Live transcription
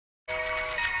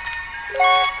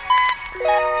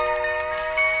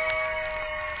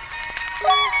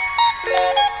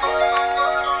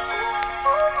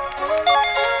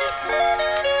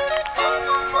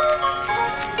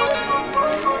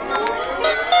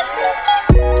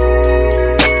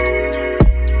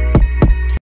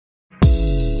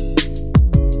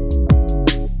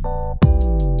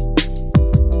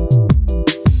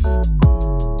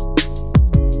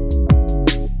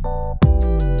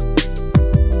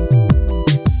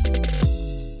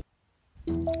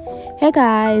Hey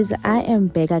guys, I am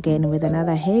back again with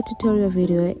another hair tutorial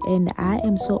video, and I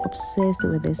am so obsessed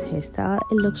with this hairstyle.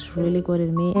 It looks really good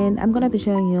on me, and I'm gonna be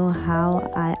showing you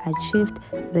how I achieved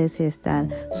this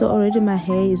hairstyle. So already my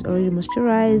hair is already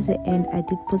moisturized, and I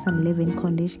did put some leave-in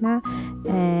conditioner,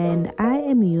 and I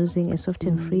am using a soft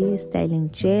and free styling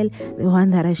gel, the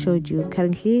one that I showed you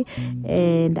currently,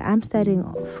 and I'm starting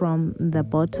from the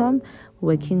bottom,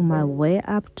 working my way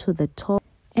up to the top.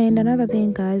 And another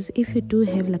thing, guys, if you do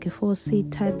have like a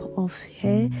 4C type of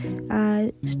hair,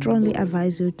 I strongly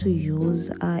advise you to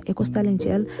use eco styling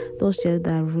gel. Those gels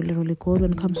are really good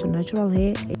when it comes to natural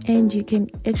hair, and you can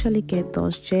actually get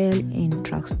those gel in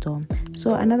drugstore.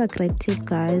 So another great tip,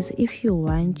 guys, if you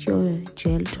want your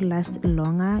gel to last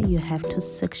longer, you have to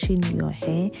section your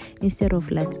hair instead of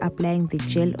like applying the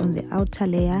gel on the outer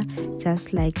layer,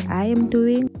 just like I am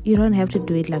doing. You don't have to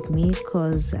do it like me,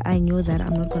 because I knew that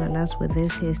I'm not gonna last with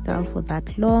this hairstyle for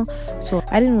that long, so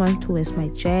I didn't want to waste my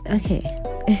gel. Okay.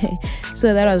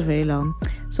 So that was very long.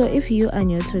 So if you are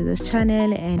new to this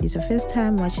channel and it's your first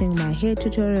time watching my hair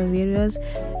tutorial videos,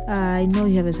 I know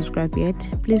you haven't subscribed yet,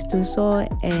 please do so,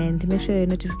 and make sure your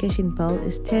notification bell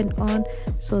is turned on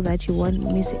so that you won't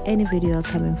miss any video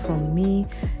coming from me.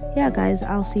 Yeah guys,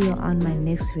 I'll see you on my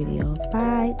next video.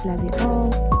 Bye, love you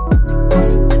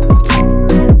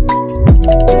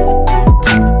all.